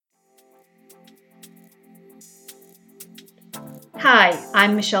Hi,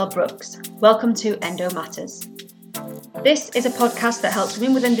 I'm Michelle Brooks. Welcome to Endo Matters. This is a podcast that helps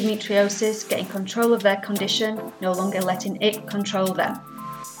women with endometriosis get in control of their condition, no longer letting it control them.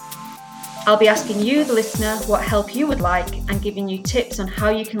 I'll be asking you, the listener, what help you would like and giving you tips on how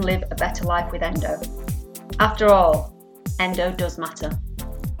you can live a better life with endo. After all, endo does matter.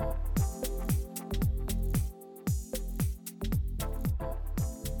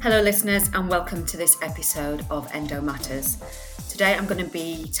 Hello listeners, and welcome to this episode of Endo Matters. Today I'm going to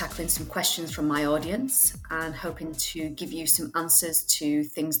be tackling some questions from my audience and hoping to give you some answers to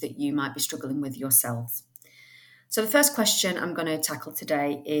things that you might be struggling with yourselves. So the first question I'm going to tackle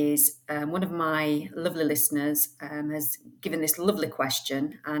today is one of my lovely listeners has given this lovely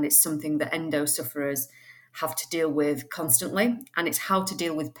question, and it's something that endo sufferers have to deal with constantly, and it's how to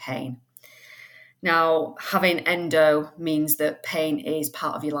deal with pain. Now, having endo means that pain is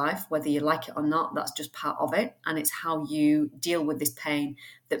part of your life, whether you like it or not, that's just part of it. And it's how you deal with this pain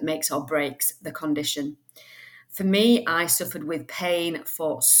that makes or breaks the condition. For me, I suffered with pain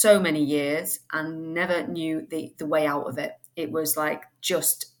for so many years and never knew the way out of it. It was like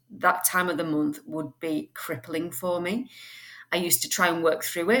just that time of the month would be crippling for me. I used to try and work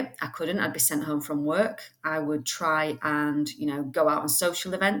through it. I couldn't. I'd be sent home from work. I would try and, go out on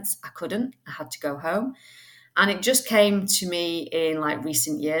social events. I couldn't. I had to go home. And it just came to me in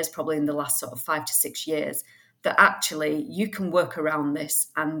recent years, probably in the last sort of 5 to 6 years, that actually you can work around this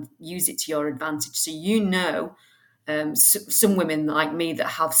and use it to your advantage. So some women like me that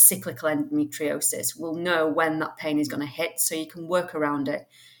have cyclical endometriosis will know when that pain is going to hit, so you can work around it.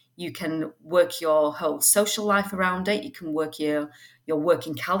 You can work your whole social life around it. You can work your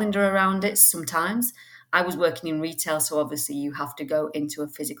working calendar around it sometimes. I was working in retail, so obviously you have to go into a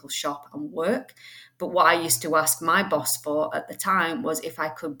physical shop and work. But what I used to ask my boss for at the time was if I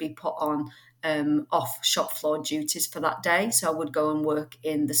could be put on off shop floor duties for that day. So I would go and work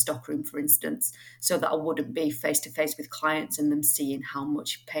in the stockroom, for instance, so that I wouldn't be face-to-face with clients and them seeing how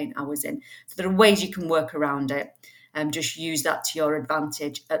much pain I was in. So there are ways you can work around it. Just use that to your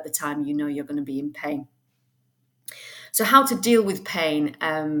advantage at the time you know you're going to be in pain. So how to deal with pain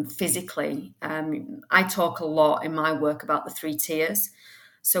physically. I talk a lot in my work about the 3 tiers.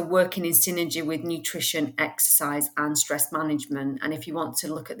 So working in synergy with nutrition, exercise and stress management. And if you want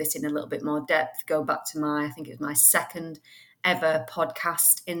to look at this in a little bit more depth, go back to my second ever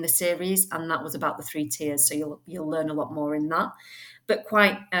podcast in the series. And that was about the 3 tiers. So you'll learn a lot more in that. But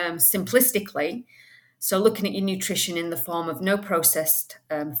quite simplistically, so looking at your nutrition in the form of no processed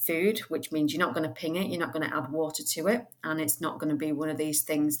food, which means you're not going to ping it, you're not going to add water to it, and it's not going to be one of these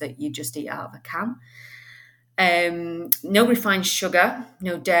things that you just eat out of a can. No refined sugar,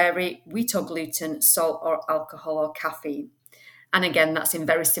 no dairy, wheat or gluten, salt or alcohol or caffeine. And again, that's in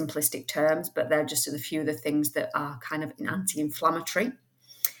very simplistic terms, but they're just a few of the things that are kind of anti-inflammatory.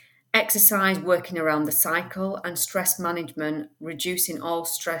 Exercise, working around the cycle, and stress management, reducing all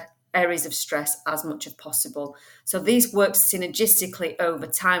areas of stress as much as possible. So these work synergistically over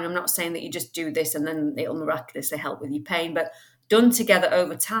time. I'm not saying that you just do this and then it'll miraculously help with your pain, but done together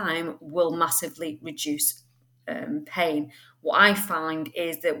over time will massively reduce pain. What I find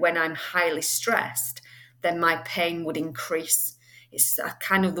is that when I'm highly stressed, then my pain would increase. It's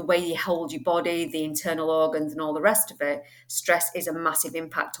kind of the way you hold your body, the internal organs and all the rest of it. Stress is a massive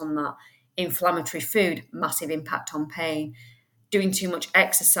impact on that. Inflammatory food, massive impact on pain. Doing too much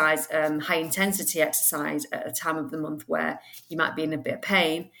exercise, high intensity exercise at a time of the month where you might be in a bit of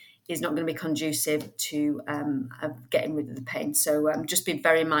pain is not going to be conducive to getting rid of the pain. So just be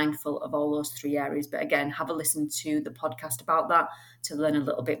very mindful of all those 3 areas. But again, have a listen to the podcast about that to learn a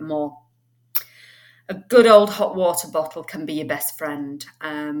little bit more. A good old hot water bottle can be your best friend,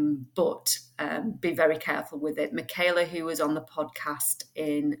 but be very careful with it. Michaela, who was on the podcast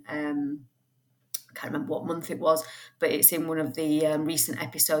in... I can't remember what month it was, but it's in one of the recent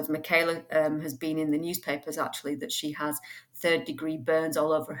episodes. Michaela has been in the newspapers, actually, that she has 3rd-degree burns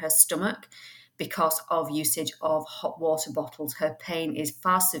all over her stomach because of usage of hot water bottles. Her pain is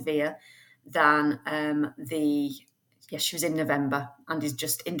far severe than she was in November, and is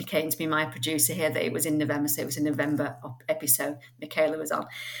just indicating to me, my producer here, that it was in November, so it was a November episode Michaela was on.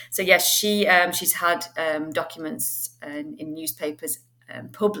 So yes, she's had documents in newspapers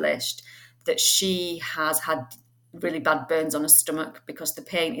published that she has had really bad burns on her stomach because the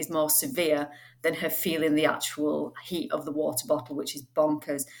pain is more severe than her feeling the actual heat of the water bottle, which is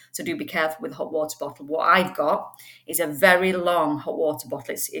bonkers. So do be careful with a hot water bottle. What I've got is a very long hot water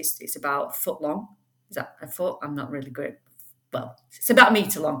bottle. It's about a foot long. Is that a foot? I'm not really good. Well, it's about a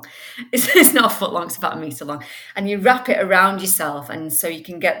metre long. It's not a foot long, it's about a metre long. And you wrap it around yourself, and so you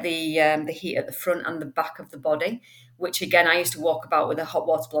can get the heat at the front and the back of the body, which again, I used to walk about with a hot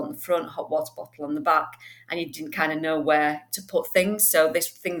water bottle on the front, hot water bottle on the back, and you didn't kind of know where to put things. So this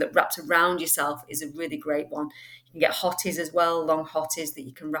thing that wraps around yourself is a really great one. You can get hotties as well, long hotties that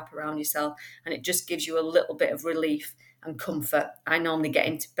you can wrap around yourself, and it just gives you a little bit of relief and comfort. I normally get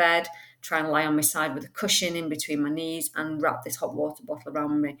into bed, try and lie on my side with a cushion in between my knees and wrap this hot water bottle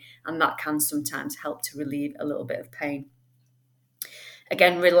around me, and that can sometimes help to relieve a little bit of pain.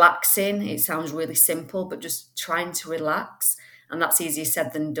 Again, relaxing, it sounds really simple, but just trying to relax. And that's easier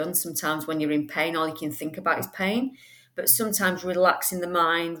said than done. Sometimes when you're in pain, all you can think about is pain. But sometimes relaxing the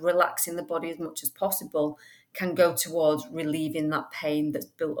mind, relaxing the body as much as possible can go towards relieving that pain that's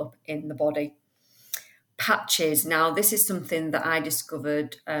built up in the body. Patches. Now, this is something that I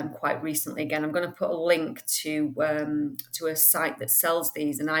discovered quite recently. Again, I'm going to put a link to a site that sells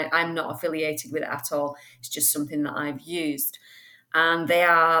these, and I'm not affiliated with it at all. It's just something that I've used. And they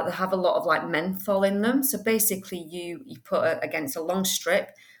have a lot of like menthol in them. So basically you put against a long strip.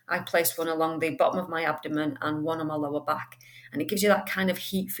 I place one along the bottom of my abdomen and one on my lower back. And it gives you that kind of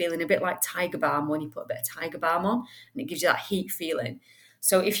heat feeling, a bit like Tiger Balm when you put a bit of Tiger Balm on, and it gives you that heat feeling.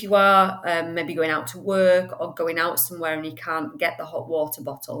 So if you are maybe going out to work or going out somewhere and you can't get the hot water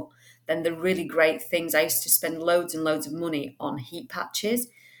bottle, then the really great things, I used to spend loads and loads of money on heat patches.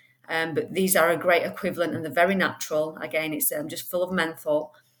 But these are a great equivalent and they're very natural. Again, it's just full of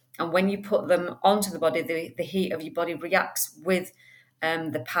menthol. And when you put them onto the body, the heat of your body reacts with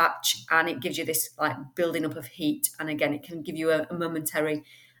the patch, and it gives you this like building up of heat. And again, it can give you a momentary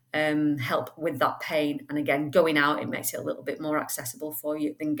help with that pain. And again, going out, it makes it a little bit more accessible for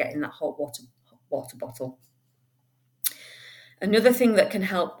you than getting that hot water bottle. Another thing that can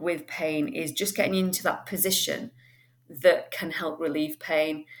help with pain is just getting into that position that can help relieve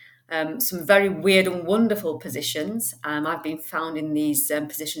pain. Some very weird and wonderful positions. I've been found in these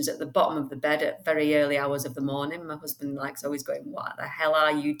positions at the bottom of the bed at very early hours of the morning. My husband likes always going, "What the hell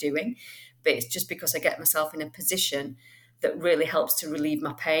are you doing?" But it's just because I get myself in a position that really helps to relieve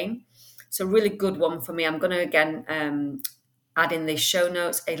my pain. So a really good one for me. I'm going to again add in the show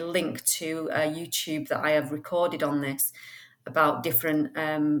notes a link to YouTube that I have recorded on this about different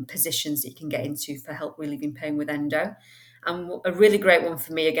positions that you can get into for help relieving pain with endo. And a really great one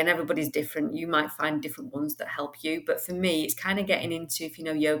for me, again, everybody's different. You might find different ones that help you. But for me, it's kind of getting into, if you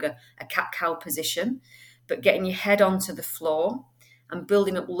know yoga, a cat-cow position, but getting your head onto the floor and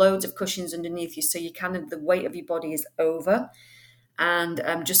building up loads of cushions underneath you. So you kind of, the weight of your body is over, and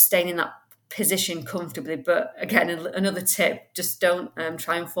just staying in that position comfortably. But again, another tip, just don't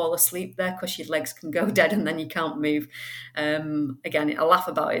try and fall asleep there, because your legs can go dead and then you can't move. Again, I laugh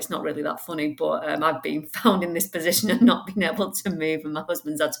about it, it's not really that funny, but I've been found in this position and not been able to move, and my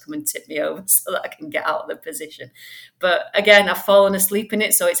husband's had to come and tip me over so that I can get out of the position. But again, I've fallen asleep in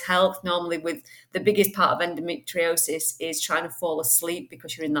it, so it's helped. Normally with the biggest part of endometriosis is trying to fall asleep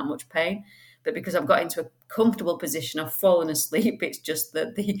because you're in that much pain. But because I've got into a comfortable position, I've fallen asleep. It's just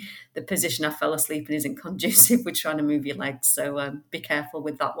that the position I fell asleep in isn't conducive with trying to move your legs. So be careful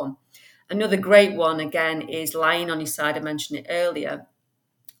with that one. Another great one, again, is lying on your side. I mentioned it earlier.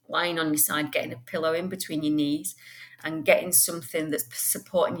 Lying on your side, getting a pillow in between your knees and getting something that's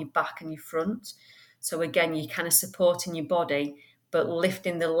supporting your back and your front. So again, you're kind of supporting your body, but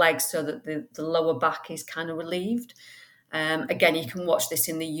lifting the legs so that the lower back is kind of relieved. Again, you can watch this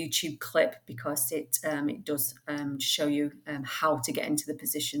in the YouTube clip because it does show you how to get into the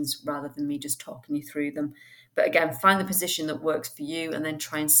positions rather than me just talking you through them. But again, find the position that works for you and then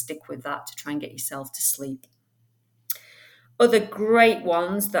try and stick with that to try and get yourself to sleep. Other great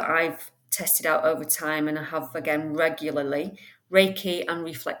ones that I've tested out over time and I have again regularly, Reiki and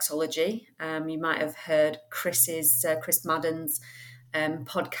reflexology. You might have heard Chris Madden's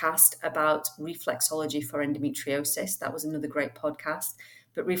podcast about reflexology for endometriosis. That was another great podcast.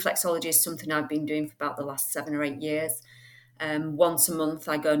 But reflexology is something I've been doing for about the last 7 or 8 years. Once a month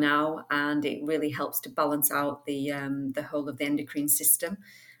I go now, and it really helps to balance out the whole of the endocrine system,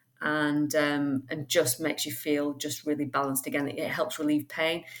 and just makes you feel just really balanced. Again, it helps relieve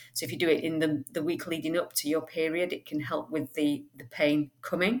pain. So if you do it in the week leading up to your period, it can help with the pain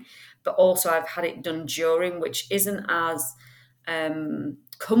coming. But also I've had it done during, which isn't as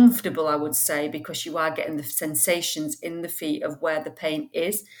comfortable, I would say, because you are getting the sensations in the feet of where the pain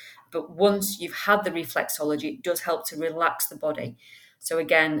is. But once you've had the reflexology, it does help to relax the body. So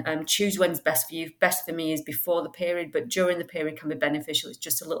again, choose when's best for you. Best for me is before the period, but during the period can be beneficial. It's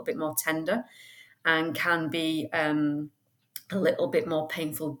just a little bit more tender and can be a little bit more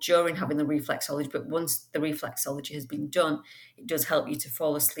painful during having the reflexology. But once the reflexology has been done, it does help you to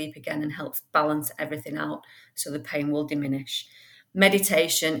fall asleep again and helps balance everything out so the pain will diminish.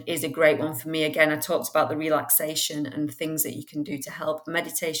 Meditation is a great one for me. Again, I talked about the relaxation and things that you can do to help.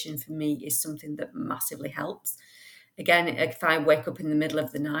 Meditation for me is something that massively helps. Again, if I wake up in the middle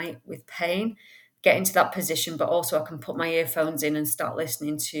of the night with pain, get into that position, but also I can put my earphones in and start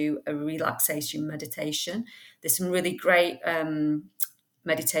listening to a relaxation meditation. There's some really great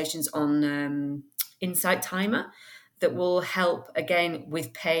meditations on Insight Timer that will help again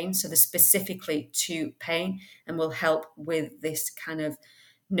with pain. So they're specifically to pain and will help with this kind of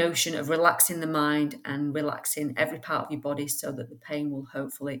notion of relaxing the mind and relaxing every part of your body so that the pain will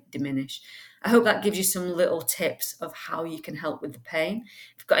hopefully diminish. I hope that gives you some little tips of how you can help with the pain.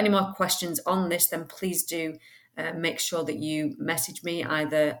 If you've got any more questions on this, then please do make sure that you message me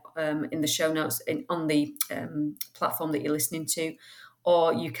either in the show notes on the platform that you're listening to,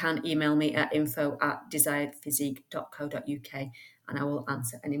 or you can email me at info@desiredphysique.co.uk and I will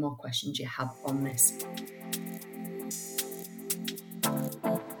answer any more questions you have on this.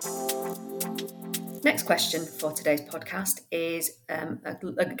 Next question for today's podcast is,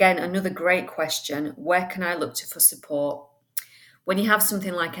 again, another great question. Where can I look to for support? When you have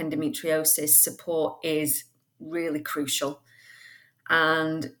something like endometriosis, support is really crucial.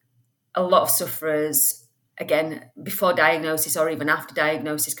 And a lot of sufferers, again, before diagnosis or even after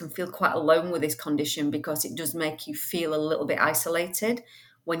diagnosis, can feel quite alone with this condition because it does make you feel a little bit isolated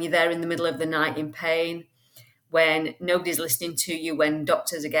when you're there in the middle of the night in pain, when nobody's listening to you, when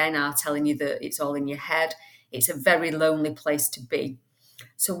doctors, again, are telling you that it's all in your head. It's a very lonely place to be.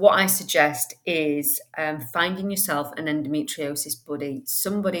 So what I suggest is finding yourself an endometriosis buddy,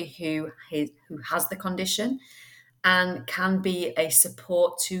 somebody who has the condition and can be a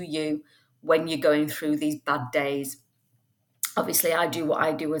support to you when you're going through these bad days. Obviously, I do what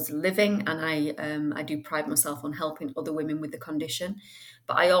I do as a living, and I do pride myself on helping other women with the condition.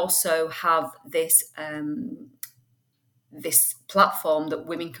 But I also have this platform that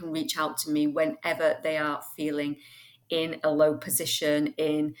women can reach out to me whenever they are feeling in a low position,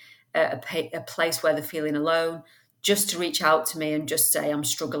 in a place where they're feeling alone, just to reach out to me and just say, I'm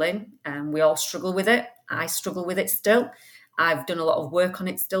struggling. And we all struggle with it. I struggle with it still. I've done a lot of work on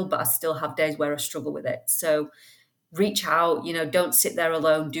it still, but I still have days where I struggle with it. So reach out, don't sit there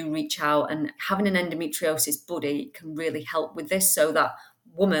alone, do reach out. And having an endometriosis buddy can really help with this, so that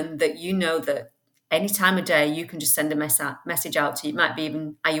woman that that any time of day you can just send a message out to. It might be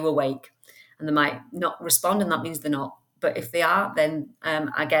even, are you awake? And they might not respond, and that means they're not. But if they are, then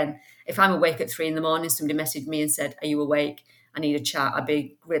again, if I'm awake at 3 a.m, somebody messaged me and said, are you awake? I need a chat. I'd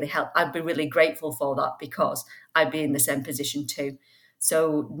be really grateful for that, because I'd be in the same position too.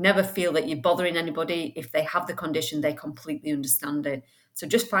 So never feel that you're bothering anybody. If they have the condition, they completely understand it. So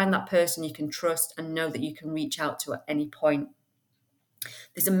just find that person you can trust and know that you can reach out to at any point.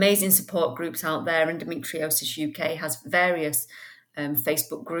 There's amazing support groups out there. Endometriosis UK has various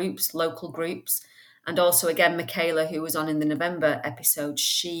Facebook groups, local groups. And also, again, Michaela, who was on in the November episode,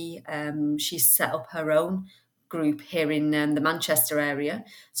 she set up her own group here in the Manchester area.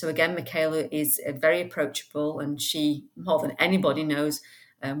 So again, Michaela is very approachable, and she, more than anybody, knows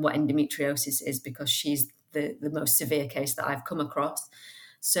what endometriosis is, because she's the most severe case that I've come across.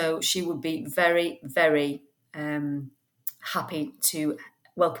 So she would be very, very happy to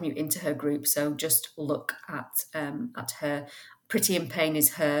welcome you into her group. So just look at her. Pretty in Pain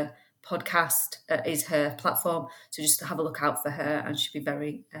is her podcast, is her platform. So just have a look out for her, and she'll be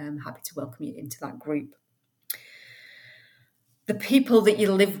very happy to welcome you into that group. The people that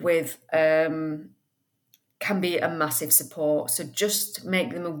you live with can be a massive support. So just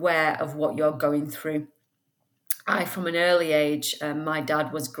make them aware of what you're going through. From an early age, my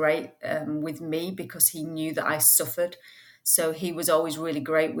dad was great with me, because he knew that I suffered. So he was always really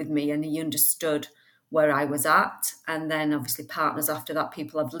great with me, and he understood where I was at. And then obviously partners after that,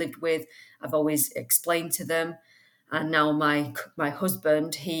 people I've lived with, I've always explained to them. And now my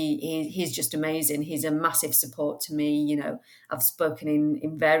husband, he's just amazing. He's a massive support to me. I've spoken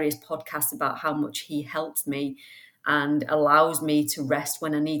in various podcasts about how much he helps me and allows me to rest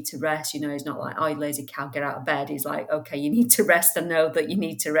when I need to rest. He's not like, oh, you lazy cow, get out of bed. He's like, okay, you need to rest. I know that you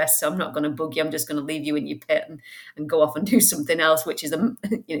need to rest, so I'm not going to bug you. I'm just going to leave you in your pit and go off and do something else, which is,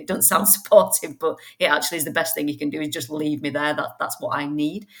 it doesn't sound supportive, but it actually is the best thing you can do, is just leave me there. That's what I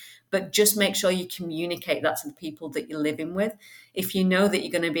need. But just make sure you communicate that to the people that you're living with. If you know that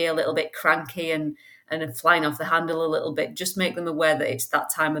you're going to be a little bit cranky and flying off the handle a little bit, just make them aware that it's that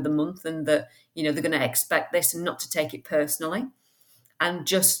time of the month, and that, they're going to expect this, and not to take it personally. And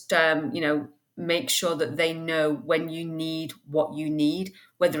just, make sure that they know when you need what you need,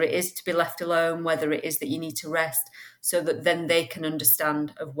 whether it is to be left alone, whether it is that you need to rest, so that then they can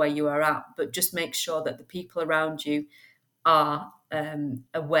understand of where you are at. But just make sure that the people around you are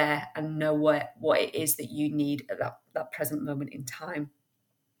aware and know what it is that you need at that present moment in time.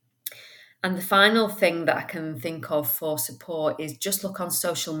 And the final thing that I can think of for support is just look on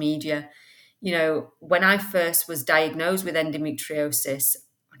social media. You know, when I first was diagnosed with endometriosis,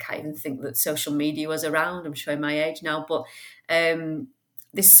 I can't even think that social media was around. I'm showing my age now, but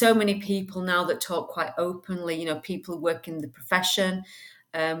there's so many people now that talk quite openly, you know, people who work in the profession,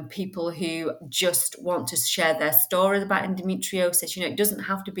 people who just want to share their stories about endometriosis. You know, it doesn't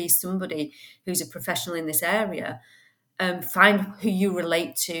have to be somebody who's a professional in this area. Find who you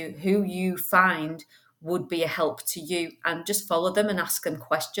relate to, who you find would be a help to you, and just follow them and ask them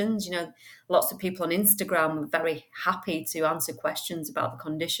questions. You know, lots of people on Instagram are very happy to answer questions about the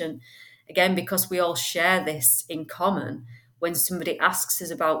condition. Again, because we all share this in common, when somebody asks us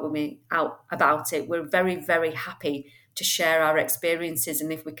about it, we're very, very happy to share our experiences.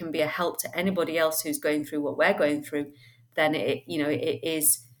 And if we can be a help to anybody else who's going through what we're going through, then it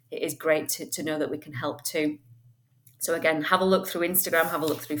is great to know that we can help too. So again, have a look through Instagram, have a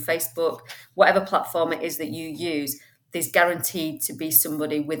look through Facebook, whatever platform it is that you use. There's guaranteed to be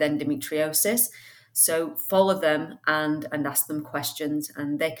somebody with endometriosis. So follow them and ask them questions,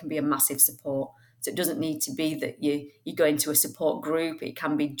 and they can be a massive support. So it doesn't need to be that you go into a support group. It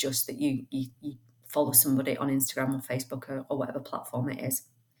can be just that you follow somebody on Instagram or Facebook or whatever platform it is.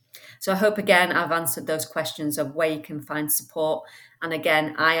 So I hope, again, I've answered those questions of where you can find support. And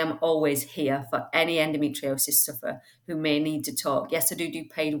again, I am always here for any endometriosis sufferer who may need to talk. Yes, I do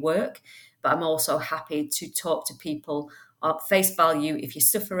paid work, but I'm also happy to talk to people at face value. If you're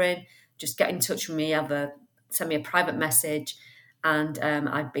suffering, just get in touch with me, send me a private message, and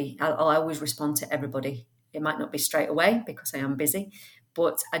I'll always respond to everybody. It might not be straight away because I am busy,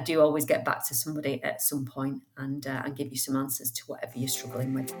 but I do always get back to somebody at some point and give you some answers to whatever you're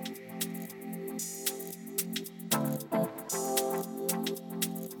struggling with.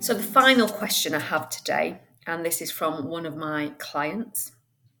 So the final question I have today, and this is from one of my clients.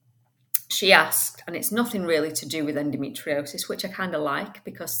 She asked, and it's nothing really to do with endometriosis, which I kind of like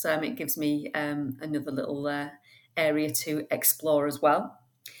because it gives me another little area to explore as well.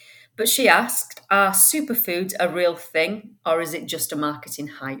 But she asked, are superfoods a real thing, or is it just a marketing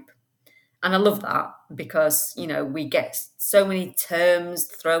hype? And I love that because, you know, we get so many terms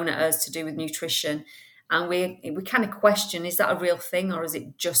thrown at us to do with nutrition, and we kind of question, is that a real thing, or is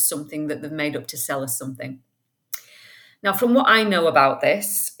it just something that they've made up to sell us something? Now, from what I know about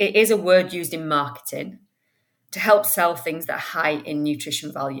this, it is a word used in marketing to help sell things that are high in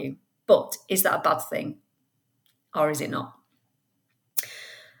nutrition value. But is that a bad thing, or is it not?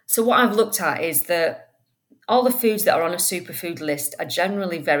 So what I've looked at is that all the foods that are on a superfood list are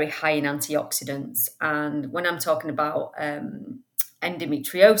generally very high in antioxidants. And when I'm talking about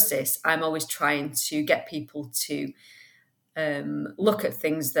endometriosis, I'm always trying to get people to look at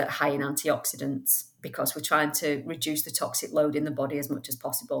things that are high in antioxidants because we're trying to reduce the toxic load in the body as much as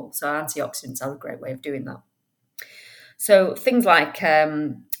possible. So antioxidants are a great way of doing that. So things like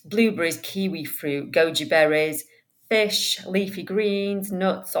blueberries, kiwi fruit, goji berries, fish, leafy greens,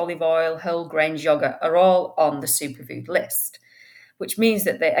 nuts, olive oil, whole grains, yogurt are all on the superfood list, which means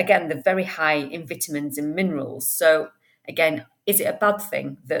that they're very high in vitamins and minerals. So again, is it a bad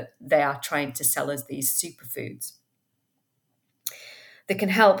thing that they are trying to sell us these superfoods? They can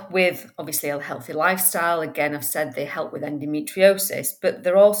help with, obviously, a healthy lifestyle. Again, I've said they help with endometriosis, but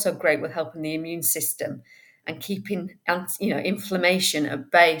they're also great with helping the immune system and keeping, inflammation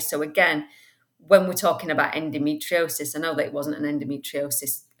at bay. So again, when we're talking about endometriosis, I know that it wasn't an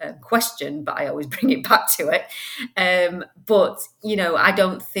endometriosis question, but I always bring it back to it. But, I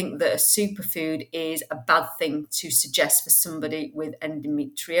don't think that a superfood is a bad thing to suggest for somebody with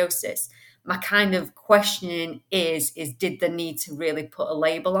endometriosis. My kind of questioning is did they need to really put a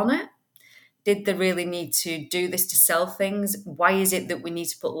label on it? Did they really need to do this to sell things? Why is it that we need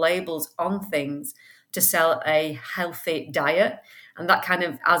to put labels on things to sell a healthy diet? And that kind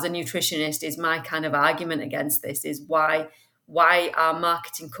of, as a nutritionist, is my kind of argument against this, is why are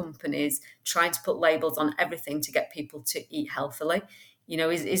marketing companies trying to put labels on everything to get people to eat healthily?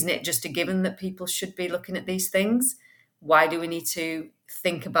 Isn't it just a given that people should be looking at these things? Why do we need to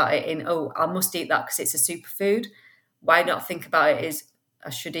think about it in, I must eat that because it's a superfood? Why not think about it as, I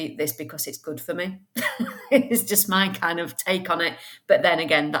should eat this because it's good for me? It's just my kind of take on it. But then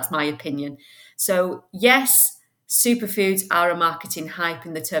again, that's my opinion. So yes, superfoods are a marketing hype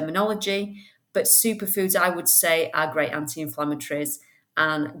in the terminology, but superfoods, I would say, are great anti-inflammatories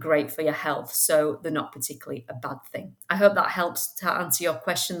and great for your health. So they're not particularly a bad thing. I hope that helps to answer your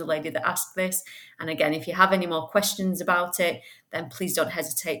question, the lady that asked this. And again, if you have any more questions about it, then please don't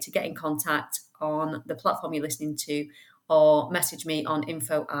hesitate to get in contact on the platform you're listening to or message me on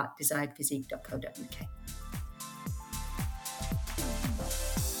info@desiredphysique.co.uk.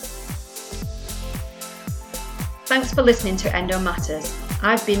 Thanks for listening to Endo Matters.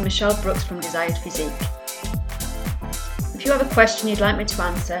 I've been Michelle Brooks from Desired Physique. If you have a question you'd like me to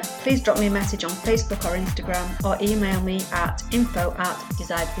answer, please drop me a message on Facebook or Instagram, or email me at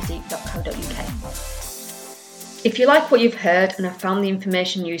info@desiredphysique.co.uk. If you like what you've heard and have found the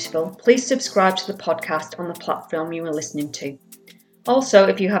information useful, please subscribe to the podcast on the platform you are listening to. Also,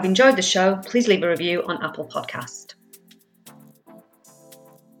 if you have enjoyed the show, please leave a review on Apple Podcast.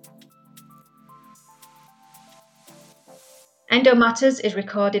 Endo Matters is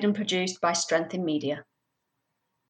recorded and produced by Strength in Media.